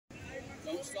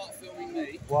Don't start filming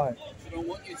me. Why? I don't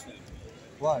want you to.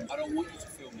 Why? I don't want you to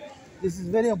film me. This is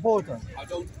very important. I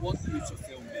don't want you to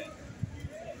film me.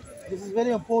 This is very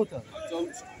important. I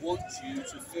don't want you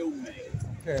to film me.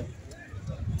 Okay.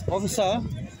 Officer,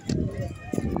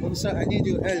 I need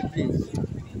your help, please.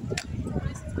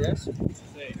 Yes?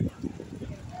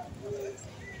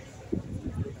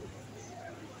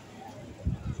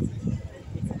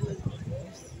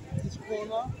 This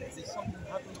corner, there's something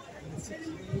happened in 6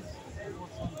 days.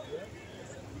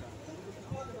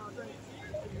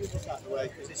 Move this out of the way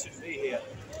because it shouldn't be here.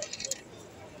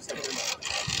 So move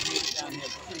it down here.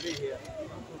 It shouldn't be here.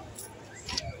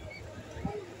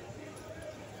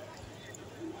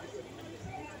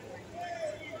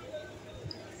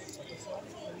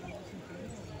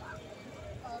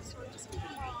 Sorry, just keep an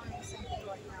eye on something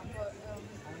right now, but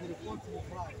I'm reporting the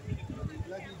crime.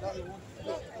 Like he doesn't want to do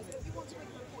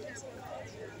it.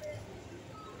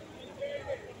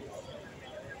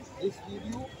 This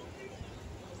video,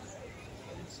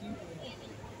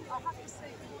 I have to say,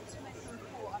 if you want to make a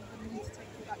report, I'm going to need to take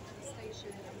you back to the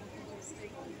station and we're going to do a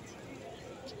statement.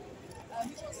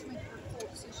 He wants to make a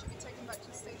report, so he should be taken back to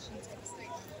the station and take a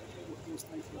statement.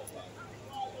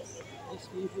 these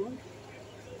people,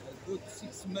 I got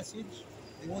 6 messages.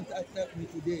 They want to attack me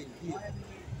today here.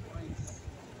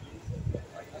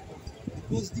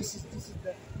 Because this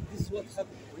is what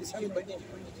happened. This happened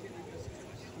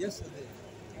yesterday.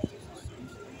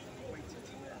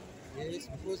 Yes,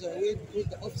 because I wait because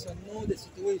the officer know the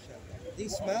situation.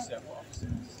 This man,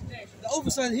 the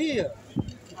officer here,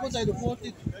 because I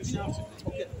reported. Okay,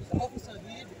 the officer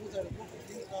here because I reported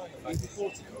this time. I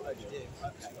reported already.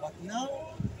 Yes. But now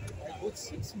I got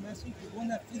 6 messages. They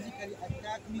wanna physically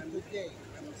attack me today.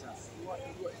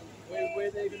 Where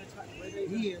are they going to attack?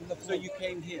 Here in the So you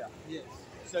came here? Yes.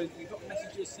 So you got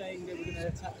messages saying they were going to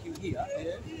attack you here,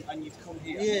 Yes. and you've come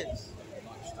here? Yes.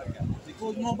 Okay.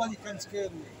 Because nobody can scare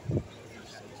me.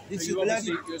 This So, is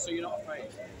bloody. so you're not afraid?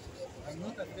 I'm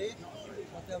not afraid,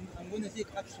 but I'm going to take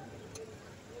action.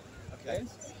 Okay.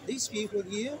 These people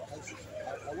here,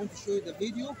 I want to show you the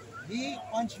video. He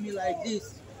punched me like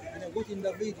this, and I got in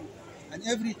the video. And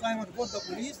every time I report the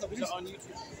police, Is it on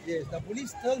YouTube? yes, the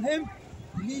police tell him,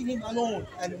 leave him alone.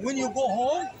 And when you go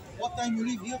home, what time you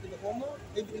leave here to the corner?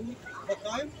 Every week. What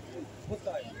time? What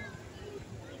time?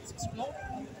 6 o'clock?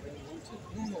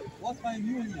 No. What time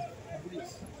you leave? The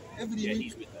police. Every week.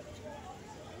 He's with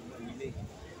them.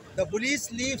 The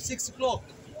police leave 6 o'clock.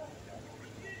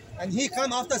 And he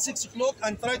come after 6 o'clock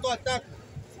and try to attack me.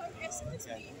 So excuse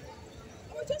me,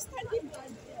 I was just standing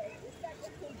down there, he started to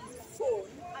hold his phone,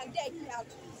 and then he had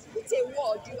put a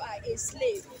word, you are a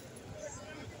slave.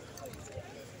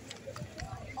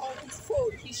 On his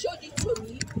phone, he showed it to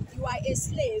me, you are a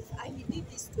slave, and he did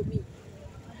this to me.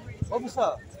 Officer,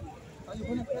 are you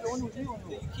going to carry on with me or no?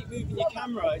 You keep moving your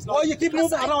camera. It's not. Why you keep moving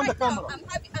Because around the right now, camera?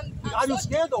 I'm Are you so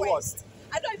scared or what? depressed.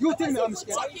 I don't You know tell me what I'm he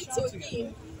scared. was talking to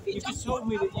him. He You just told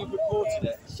me that you reported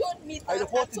it. Showed me I that,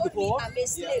 reported told before, me I'm a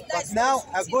slave. but That's now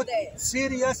why I he's got there.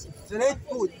 serious threat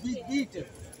to be beaten.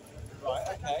 Right.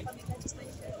 Okay.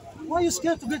 Why are you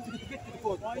scared to get to the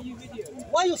court? Why are you videoing?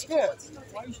 Why are you scared?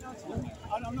 Why are you shouting at me?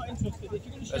 I'm not interested. If you're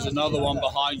going to shout There's at another me, one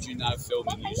behind you now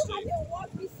filming you, I Steve. don't walk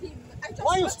with him. I just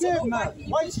Why are you want to scared, know man? he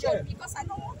Why are you will show scared? Because I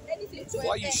don't want anything to Why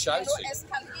are you shouting?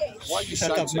 escalate. Why are you Shut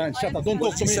shouting? up, man. Shut up. Don't What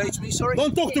talk did to you me. say to me? Sorry.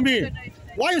 Don't talk to me.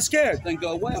 Why are you scared? Then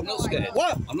go away. I'm not scared.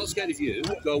 What? I'm not scared of you.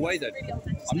 Go away then.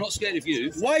 I'm not scared of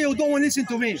you. Why you don't want to listen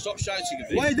to me? Stop shouting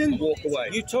at me. Why didn't- and walk away?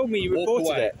 You told me you Walk reported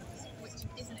away. it.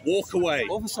 Walk away.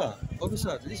 Officer,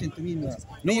 listen to me now.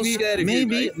 No one's scared of you,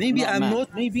 mate. maybe Not I'm mad.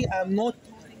 not. Maybe I'm not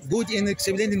good in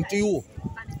explaining to you.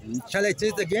 Shall I say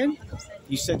it again?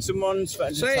 You said someone's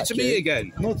threatened to Say it attack to me you.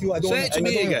 again. Not you. I don't. Say it to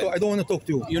me again. I don't want to talk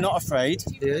to you. You're not afraid,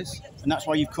 Yes. and that's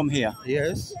why you've come here.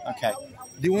 Yes. Okay.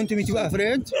 Do you want me to be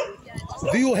afraid?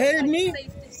 Do you help me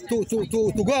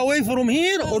to go away from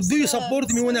here, or do you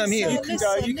support me when I'm here? You can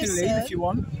go. You can leave if you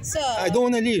want. Sir, I don't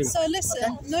want to leave. So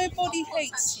listen, nobody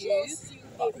hates you.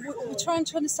 We're trying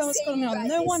to understand what's going on.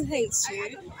 No one hates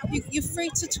you. You're free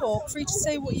to talk, free to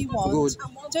say what you want.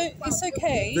 Good. It's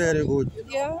okay. Very good.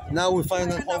 Yeah. Now we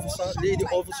find an officer, lady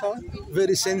officer,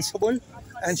 very sensible,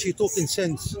 and she talking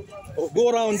sense.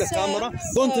 Go around the Sir, camera.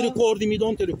 Don't sir. record me.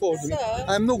 Don't record me. Sir.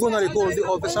 I'm not gonna record the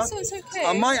officer. So it's okay.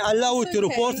 Am I allowed It's to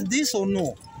report okay. this or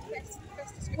no?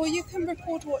 Well, you can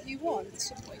record what you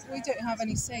want. We don't have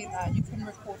any say in that. You can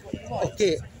record what you want.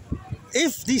 Okay.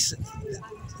 If this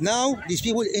now these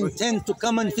people intend to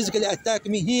come and physically attack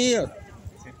me here,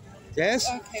 yes.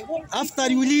 Okay. What After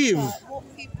people you leave. is that?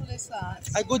 What people is that?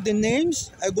 I got the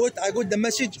names. I got the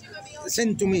message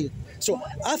sent to me. So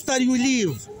after you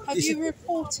leave, Have is you it-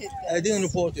 reported this? I didn't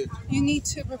report it. You need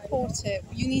to report it.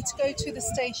 You need to go to the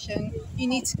station. You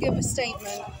need to give a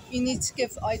statement. You need to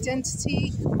give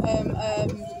identity,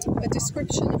 a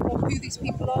description of who these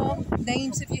people are,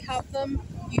 names if you have them.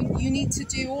 You need to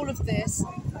do all of this,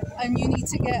 and you need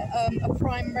to get a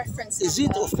crime reference Is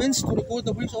it number. offense to report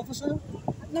the police officer?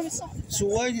 No, it's not. So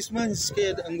why this man is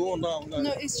scared and going down?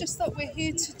 No, it's just that we're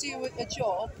here to do a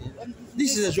job.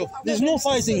 This is a job. There's no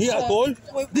fighting here at all.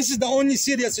 This is the only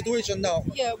serious situation now.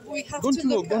 Yeah, we have Don't to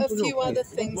look look, at a don't few look. other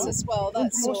things as well.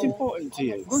 That's What's all. important to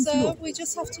you? Don't So look. we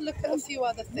just have to look at a few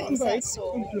other things. That's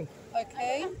all.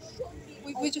 Okay.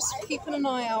 We're just keeping an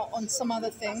eye out on some other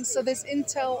things. So there's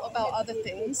intel about other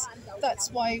things.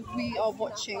 That's why we are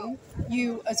watching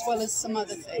you as well as some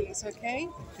other things. Okay.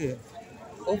 Okay.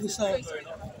 Officer,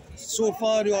 so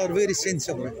far you are very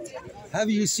sensible. Have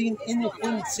you seen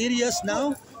anything serious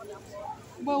now?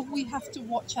 Well, we have to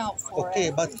watch out for it. Okay,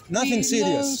 but nothing We know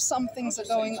serious. some things are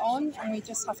going on, and we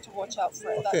just have to watch out for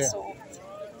it. Okay. That's all.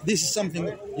 This is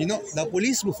something, you know, the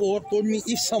police before told me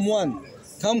if someone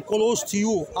come close to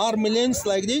you, arm length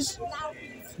like this,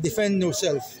 defend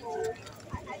yourself.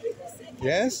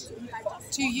 Yes?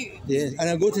 To you. Yes, and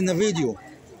I got in the video.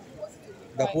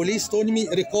 The police told me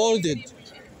recorded.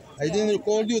 I didn't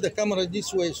record you, the camera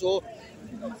this way. So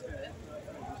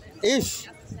if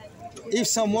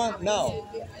someone now,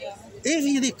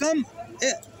 if they come,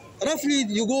 roughly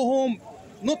you go home,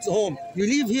 not home, you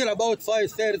leave here about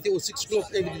 5:30 or 6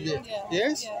 o'clock every day. Yeah.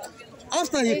 Yes? Yeah.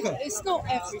 After he come, It's not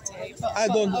every day, but I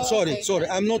don't, okay. sorry,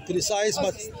 I'm not precise,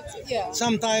 but Okay. Yeah.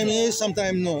 sometime yes,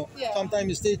 sometime no. Yeah. Sometimes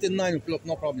you stay till 9 o'clock,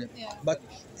 no problem. Yeah. But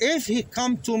if he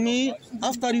come to me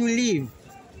after you leave,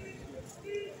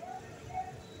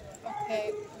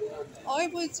 Okay. I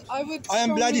would. I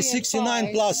am bloody strongly 69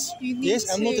 advise plus. you need Yes,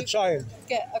 I'm not to a child.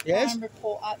 Get a Yes? crime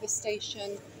report at the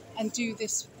station and do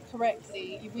this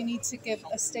correctly. We need to give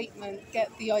a statement, get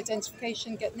the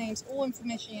identification, get names, all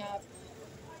information you have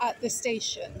at the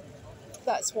station.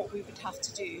 That's what we would have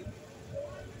to do.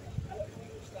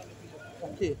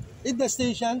 Okay. At the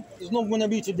station, it's not going to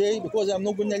be today because I'm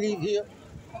not going to leave here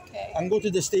Okay. and go to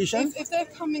the station. If they're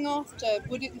coming after,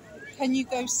 can you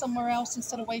go somewhere else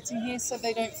instead of waiting here so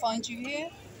they don't find you here?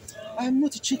 I'm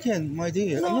not a chicken, my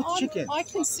dear. I'm not a chicken. I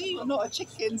can see you're not a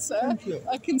chicken, sir. Thank you.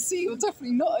 I can see you're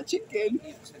definitely not a chicken.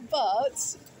 But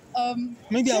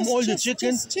Maybe I'm older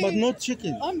chicken, just to- but not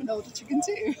chicken. I'm an older chicken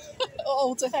too, or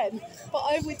older hen. But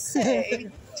I would say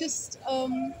just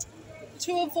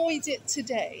to avoid it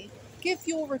today, give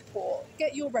your report,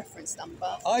 get your reference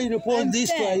number. I report And this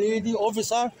to a then- lady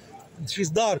officer. She's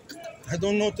dark. I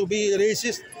don't know to be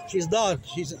racist. She's dark.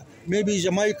 She's maybe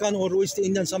Jamaican or West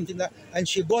Indian, something like that. And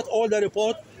she got all the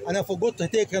report, and I forgot to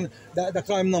take him the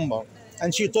crime number.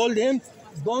 And she told him,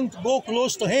 don't go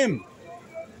close to him.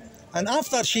 And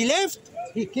after she left,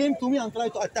 he came to me and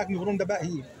tried to attack me from the back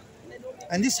here.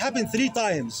 And this happened 3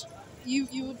 times. You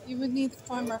would need the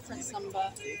crime reference number.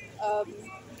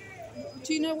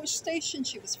 Do you know which station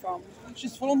she was from?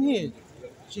 She's from here.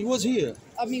 She was here.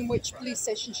 I mean, which police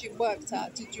station she worked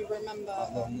at? Did you remember?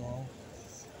 I don't know.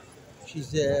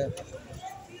 She's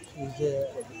what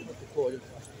to call it.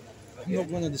 I'm not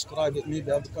going to describe it.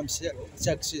 Maybe I'll become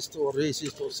sexist or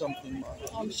racist or something.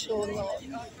 I'm sure not.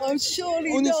 I'm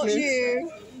surely Honestly, not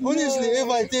you. Honestly, No. if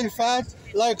I tell fat,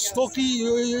 like stocky,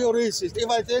 you're racist. If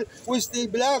I tell Westy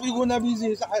black, you're going to be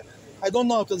this. I don't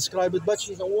know how to describe it, but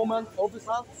she's a woman,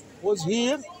 officer, was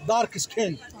here, dark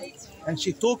skin. And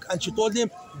she told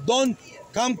him, don't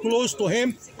come close to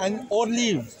him and or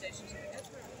leave.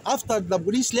 After the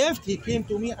police left, he came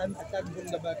to me and attacked me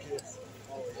from the back here.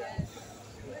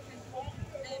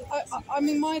 I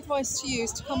mean, my advice to you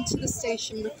is to come to the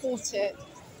station, report it,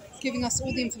 giving us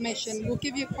all the information. We'll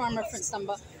give you a crime reference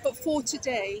number. But for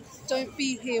today, don't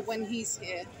be here when he's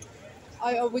here.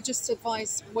 I would just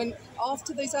advise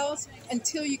after those hours,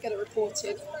 until you get it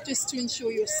reported, just to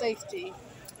ensure your safety.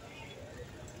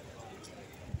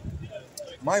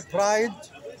 My pride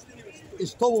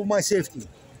is top of my safety.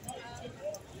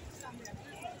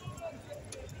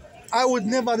 I would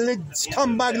never let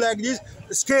scumbag like this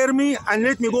scare me and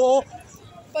let me go.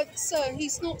 But sir,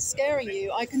 he's not scaring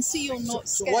you. I can see you're not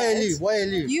So scared. why I leave? Why I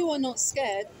leave? You are not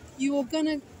scared. You are going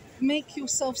to make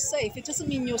yourself safe. It doesn't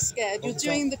mean you're scared. You're Okay.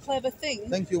 doing the clever thing.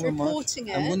 Thank you very much. Reporting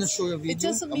it. I'm going to show you a video. It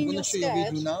doesn't mean I'm going you're to show you a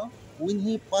scared. video now. When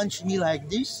he punched me like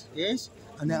this, yes,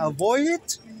 and I avoid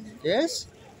it, yes,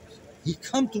 he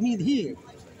come to me here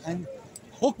and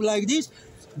hook like this.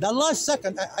 The last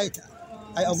second, I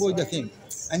avoid the thing.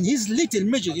 And his little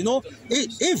midget, you know,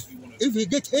 if he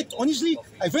get hit, honestly,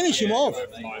 I finish him off.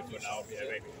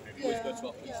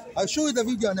 Yeah. I'll show you the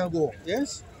video and I'll go,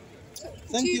 yes?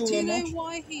 Thank you Do very you know much.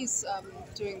 why he's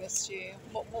doing this to you?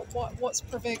 What's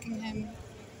provoking him?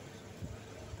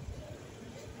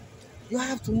 You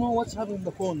have to know what's happening in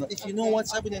the corner. If you know Okay.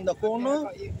 what's happening in the Okay, corner,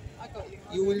 I got you.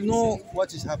 I you hear will what you're know saying.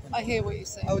 what is happening. I hear what you're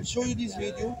saying. I will show you this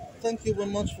video. Thank you very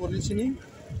much for listening.